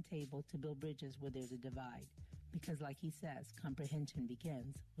 uncommon table to build bridges where there's a divide. Because like he says, comprehension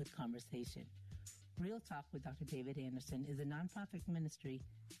begins with conversation. Real Talk with Dr. David Anderson is a nonprofit ministry,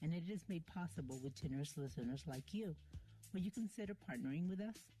 and it is made possible with generous listeners like you. Will you consider partnering with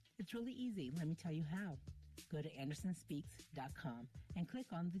us? It's really easy. Let me tell you how. Go to AndersonSpeaks.com and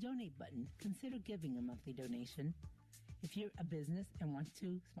click on the donate button. Consider giving a monthly donation. If you're a business and want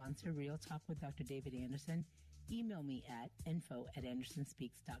to sponsor Real Talk with Dr. David Anderson, email me at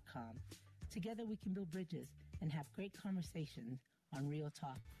info@AndersonSpeaks.com. Together we can build bridges and have great conversations on Real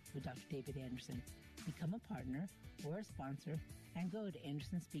Talk with Dr. David Anderson. Become a partner or a sponsor and go to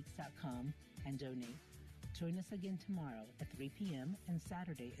AndersonSpeaks.com and donate. Join us again tomorrow at 3 p.m. and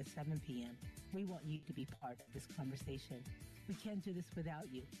Saturday at 7 p.m. We want you to be part of this conversation. We can't do this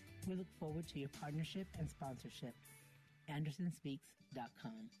without you. We look forward to your partnership and sponsorship.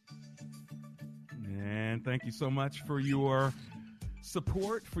 AndersonSpeaks.com. And thank you so much for your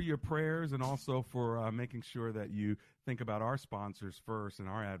support, for your prayers, and also for making sure that you think about our sponsors first and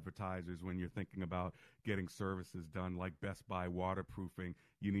our advertisers when you're thinking about getting services done like Best Buy Waterproofing.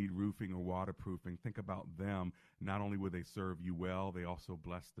 You need roofing or waterproofing. Think about them. Not only will they serve you well, they also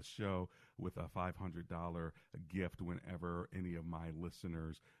bless the show with a $500 gift whenever any of my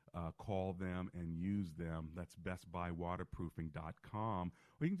listeners call them and use them. That's bestbuywaterproofing.com.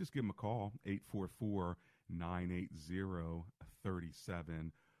 Or you can just give them a call,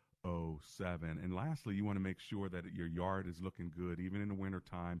 844-980-3707. And lastly, you want to make sure that your yard is looking good, even in the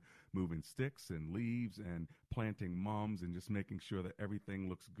wintertime, moving sticks and leaves and planting mums and just making sure that everything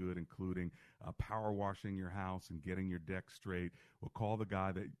looks good, including power washing your house and getting your deck straight. We'll call the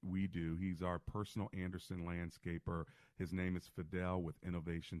guy that we do. He's our personal Anderson landscaper. His name is Fidel with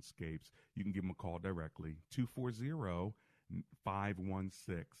Innovationscapes. You can give him a call directly,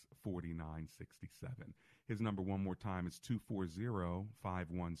 240-516-4967. His number one more time is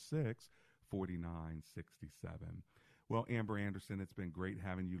 240-516-4967. Well, Amber Anderson, it's been great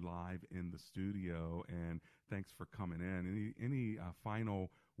having you live in the studio, and thanks for coming in. Any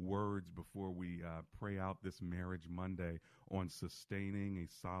final words before we pray out this Marriage Monday on sustaining a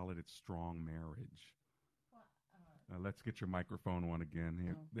solid and strong marriage? Let's get your microphone on again.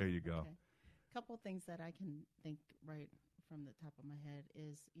 Here, there you go. Okay. A couple of things that I can think right from the top of my head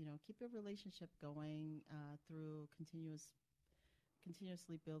is, keep your relationship going through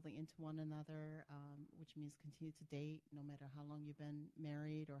continuously building into one another, which means continue to date no matter how long you've been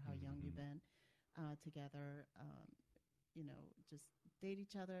married or how young you've been together. Just date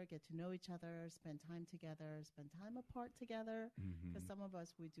each other, get to know each other, spend time together, spend time apart together. Because some of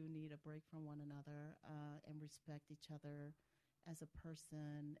us, we do need a break from one another and respect each other as a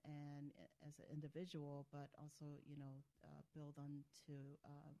person and as an individual, but also, build on to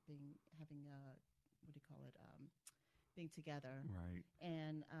being together. Right.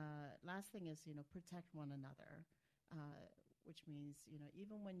 And last thing is, protect one another, which means,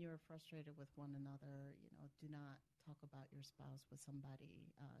 even when you're frustrated with one another, do not talk about your spouse with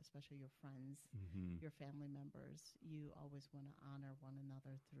somebody, especially your friends, your family members. You always want to honor one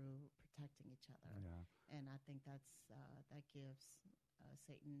another through protecting each other. Yeah. And I think that gives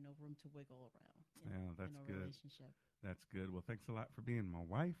Satan no room to wiggle around in a good. relationship. That's good. Well, thanks a lot for being my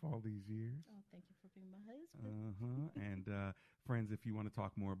wife all these years. Oh, thank you for being my husband. And friends, if you want to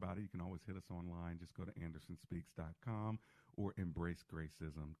talk more about it, you can always hit us online. Just go to AndersonSpeaks.com or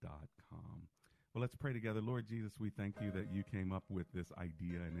EmbraceGracism.com. Well, let's pray together. Lord Jesus, we thank you that you came up with this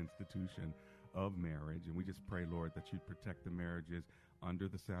idea and institution of marriage. And we just pray, Lord, that you'd protect the marriages under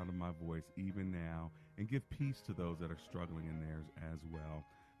the sound of my voice even now, and give peace to those that are struggling in theirs as well.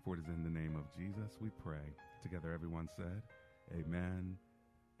 For it is in the name of Jesus we pray. Together everyone said, amen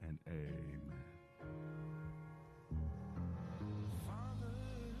and amen.